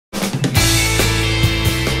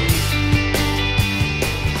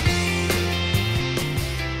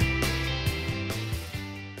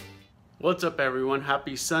What's up, everyone?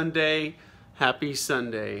 Happy Sunday. Happy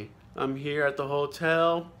Sunday. I'm here at the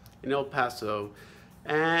hotel in El Paso,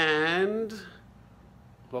 and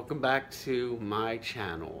welcome back to my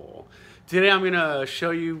channel. Today I'm gonna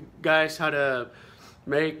show you guys how to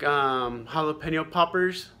make jalapeno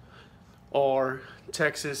poppers or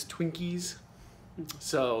Texas Twinkies.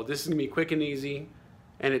 So this is gonna be quick and easy,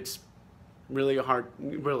 and it's really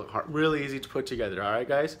easy to put together. All right,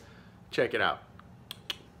 guys, check it out.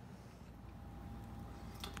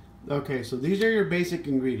 Okay, so these are your basic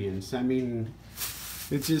ingredients. I mean,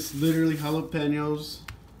 it's just literally jalapenos,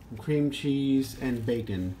 cream cheese, and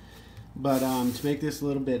bacon. But to make this a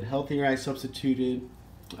little bit healthier, I substituted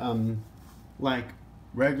like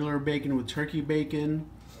regular bacon with turkey bacon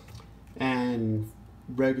and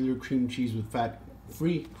regular cream cheese with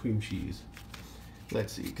fat-free cream cheese.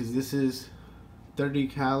 Let's see, because this is 30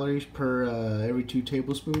 calories per every 2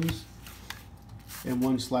 tablespoons. And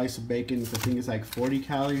 1 slice of bacon, I think it's like 40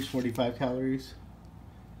 calories, 45 calories.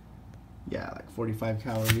 Yeah, like 45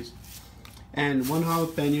 calories. And 1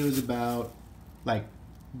 jalapeno is about like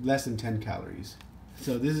less than 10 calories.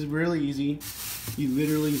 So this is really easy. You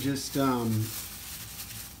literally just, scoop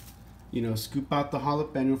out the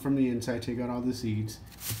jalapeno from the inside, take out all the seeds,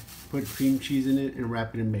 put cream cheese in it, and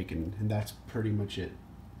wrap it in bacon. And that's pretty much it.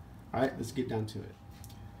 Alright, let's get down to it.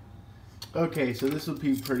 Okay, so this will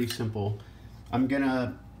be pretty simple. I'm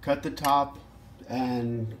gonna cut the top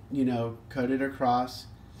and, cut it across,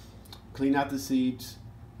 clean out the seeds,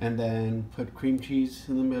 and then put cream cheese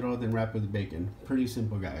in the middle, then wrap with bacon. Pretty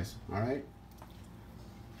simple, guys. All right.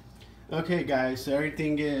 Okay, guys. So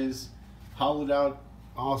everything is hollowed out,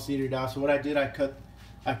 all seeded out. So what I did, I cut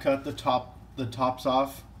the tops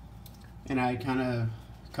off, and I kind of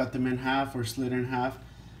cut them in half or slit in half,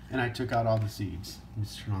 and I took out all the seeds.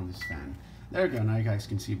 Let's turn on this fan. There we go. Now you guys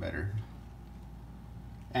can see better.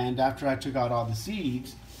 And after I took out all the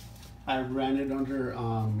seeds, I ran it under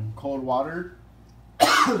cold water.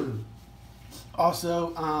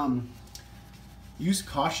 Also, use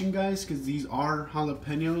caution, guys, because these are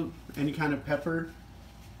jalapeno, any kind of pepper.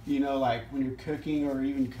 Like when you're cooking or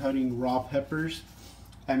even cutting raw peppers.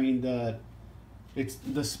 I mean, the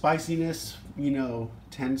spiciness,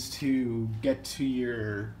 tends to get to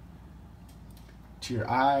your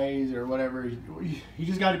eyes or whatever. You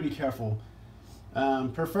just got to be careful.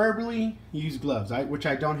 Preferably use gloves, which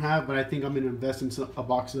I don't have, but I think I'm going to invest in a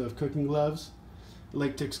box of cooking gloves,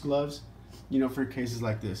 latex gloves, for cases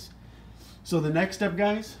like this. So the next step,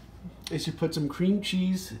 guys, is you put some cream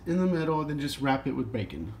cheese in the middle, then just wrap it with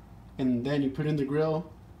bacon. And then you put it in the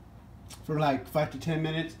grill for like 5 to 10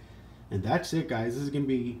 minutes, and that's it, guys. This is going to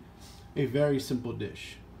be a very simple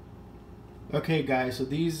dish. Okay, guys, so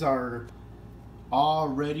these are all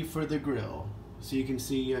ready for the grill. So you can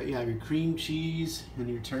see you have your cream cheese and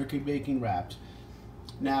your turkey bacon wrapped.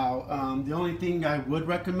 Now, the only thing I would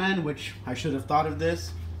recommend, which I should have thought of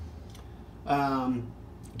this,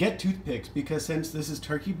 get toothpicks, because since this is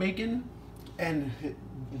turkey bacon and it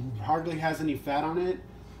hardly has any fat on it,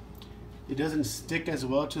 it doesn't stick as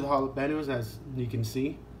well to the jalapenos as you can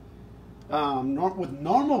see. With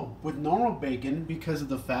normal bacon, because of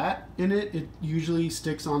the fat in it, it usually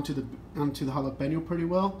sticks onto the jalapeno pretty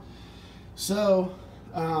well. So,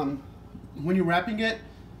 when you're wrapping it,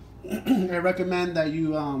 I recommend that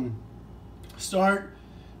you start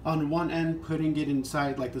on one end, putting it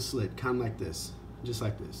inside like the slit, kind of like this, just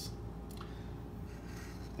like this,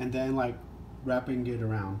 and then like wrapping it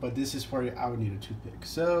around. But this is where I would need a toothpick.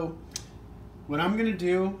 So, what I'm gonna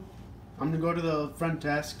do, I'm gonna go to the front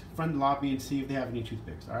lobby, and see if they have any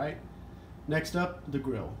toothpicks. All right. Next up, the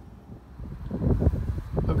grill.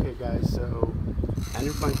 Okay, guys, so I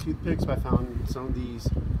didn't find toothpicks, but I found some of these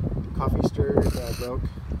coffee stirrers that I broke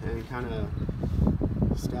and kind of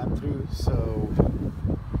stabbed through. So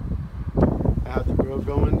I have the grill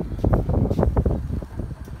going.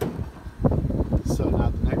 So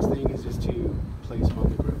now the next thing is just to place them on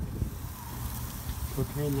the grill.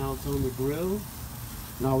 Okay, now it's on the grill.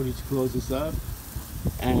 Now we need to close this up,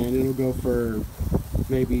 and it'll go for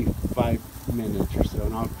maybe 5 minutes or so,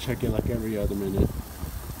 and I'll check it like every other minute.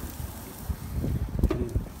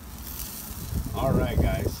 Alright,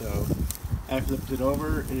 guys, so I flipped it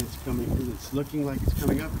over, and it's looking like it's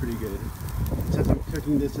coming up pretty good. Since I'm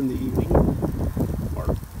cooking this in the evening,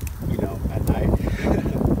 or at night,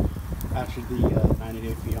 after the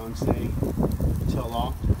 90-day fiance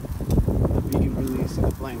tell-off, the vegan release in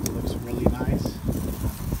the flames. It looks really nice.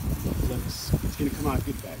 It's gonna come out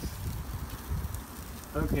good, guys.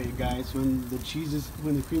 Okay, guys, when the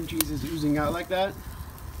cream cheese is oozing out like that,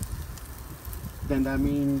 then that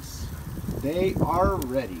means they are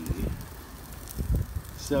ready.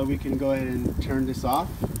 so we can go ahead and turn this off.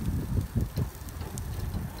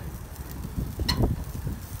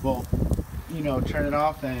 Well, you know, turn it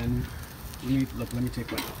off and let me take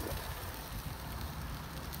one.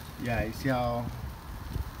 Yeah, you see how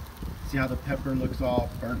the pepper looks all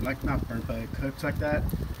burnt, like not burnt, but it cooks like that,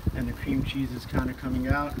 and the cream cheese is kind of coming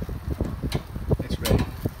out. It's ready.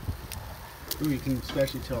 Ooh, you can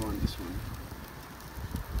especially tell on this one.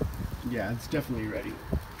 Yeah, it's definitely ready.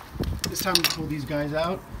 It's time to pull these guys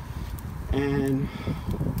out, and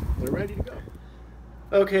they're ready to go.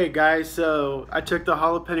 Okay, guys, so I took the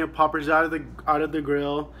jalapeno poppers out of the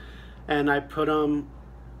grill, and I put them,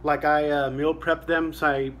 like I meal prepped them, so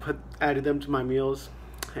I added them to my meals,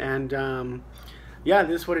 and yeah,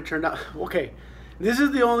 this is what it turned out. Okay, this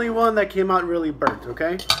is the only one that came out really burnt.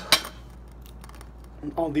 Okay,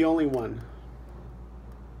 oh, the only one.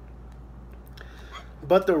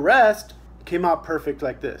 But the rest came out perfect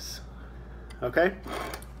like this. Okay,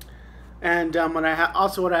 and what I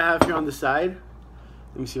have here on the side.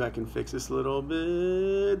 Let me see if I can fix this a little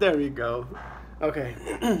bit. There we go. Okay,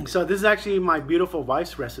 so this is actually my beautiful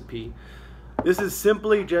wife's recipe. This is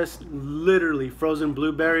simply just literally frozen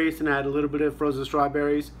blueberries, and I add a little bit of frozen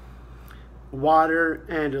strawberries, water,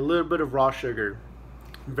 and a little bit of raw sugar.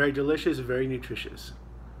 Very delicious, very nutritious.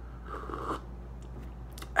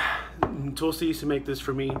 Tulsi used to make this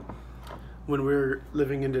for me when we were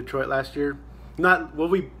living in Detroit last year.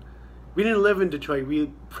 We didn't live in Detroit.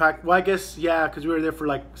 Well, I guess, yeah, because we were there for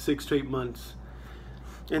like 6 to 8 months.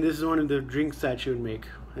 And this is one of the drinks that she would make,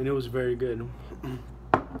 and it was very good.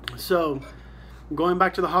 So, going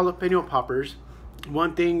back to the jalapeno poppers,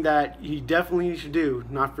 one thing that you definitely should do,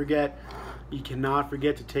 you cannot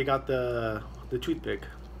forget to take out the toothpick.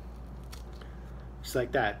 Just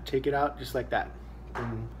like that. Take it out just like that.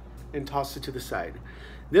 And toss it to the side.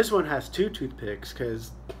 This one has 2 toothpicks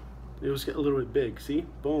because it was a little bit big. See?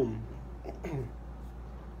 Boom.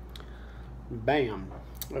 Bam.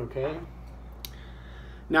 Okay.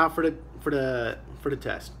 Now for the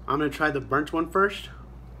test, I'm gonna try the burnt one first.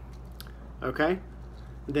 Okay.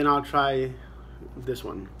 Then I'll try this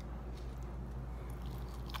one.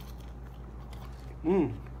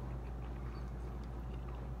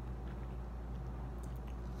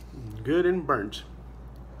 Good and burnt.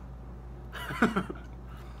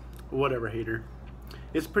 Whatever, hater.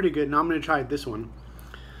 It's pretty good. Now I'm gonna try this one.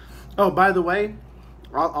 Oh, by the way,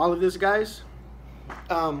 all of this, guys,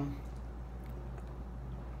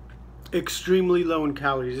 extremely low in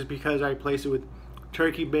calories, just because I place it with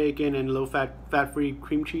turkey bacon and low fat-free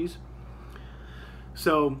cream cheese.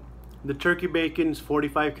 So the turkey bacon's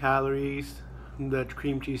 45 calories, the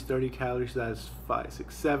cream cheese 30 calories. So that's 5,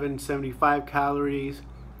 6, 7, 75 calories,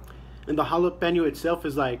 and the jalapeno itself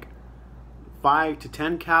is like 5 to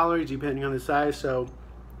 10 calories depending on the size. So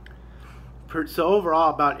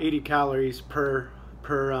overall about 80 calories per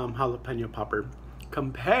jalapeno popper,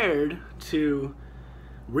 compared to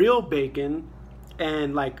real bacon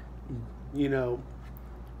and, like, you know,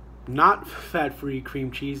 not fat-free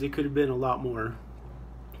cream cheese. It could have been a lot more,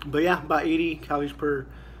 but yeah, about 80 calories per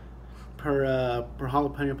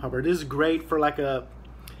jalapeno popper. This is great for like a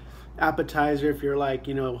appetizer if you're, like,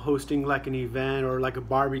 you know, hosting like an event or like a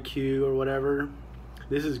barbecue or whatever.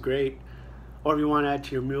 This is great. Or if you want to add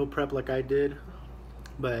to your meal prep like I did.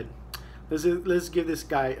 But let's give this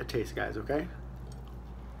guy a taste, guys, okay?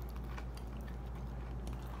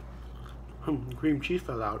 Cream cheese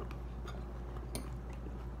fell out.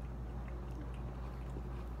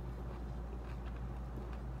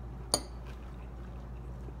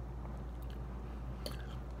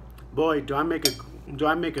 Boy, do I make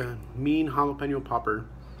a mean jalapeno popper.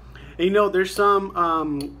 And you know, there's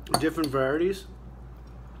some different varieties,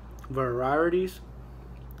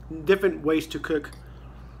 different ways to cook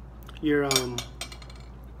your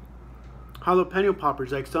jalapeno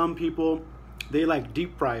poppers. Like, some people, they like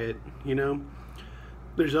deep fry it, you know.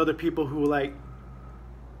 There's other people who like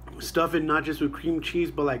stuff it not just with cream cheese,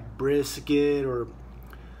 but like brisket or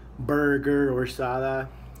burger or asada.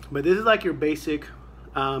 But this is like your basic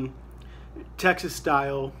Texas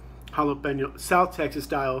style jalapeno, South Texas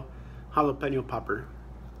style jalapeno popper.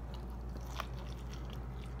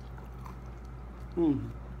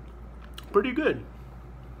 Pretty good.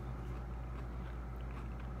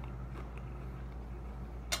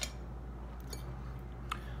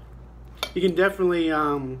 You can definitely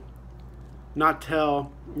not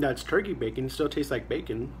tell that's turkey bacon. It still tastes like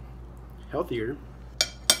bacon. Healthier.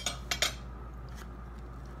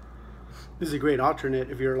 This is a great alternate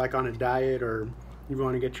if you're like on a diet or you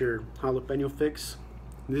want to get your jalapeno fix.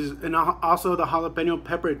 And also the jalapeno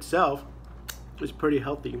pepper itself is pretty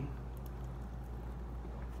healthy.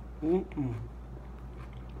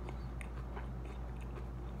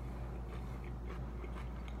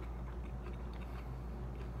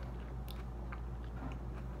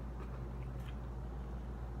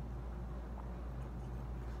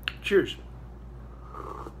 Cheers.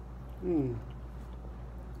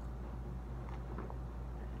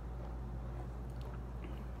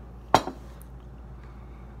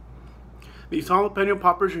 These jalapeno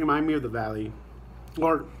poppers remind me of the Valley,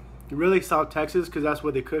 or really South Texas, because that's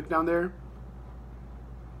where they cook down there.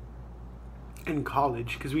 In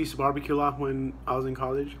college, because we used to barbecue a lot when I was in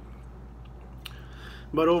college.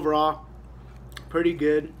 But overall, pretty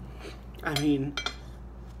good. I mean,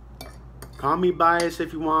 call me biased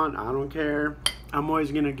if you want. I don't care. I'm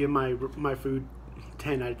always gonna give my food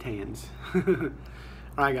 10 out of 10s.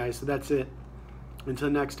 All right, guys. So that's it. Until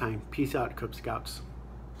next time. Peace out, Cub Scouts.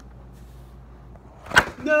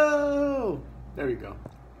 No! There you go.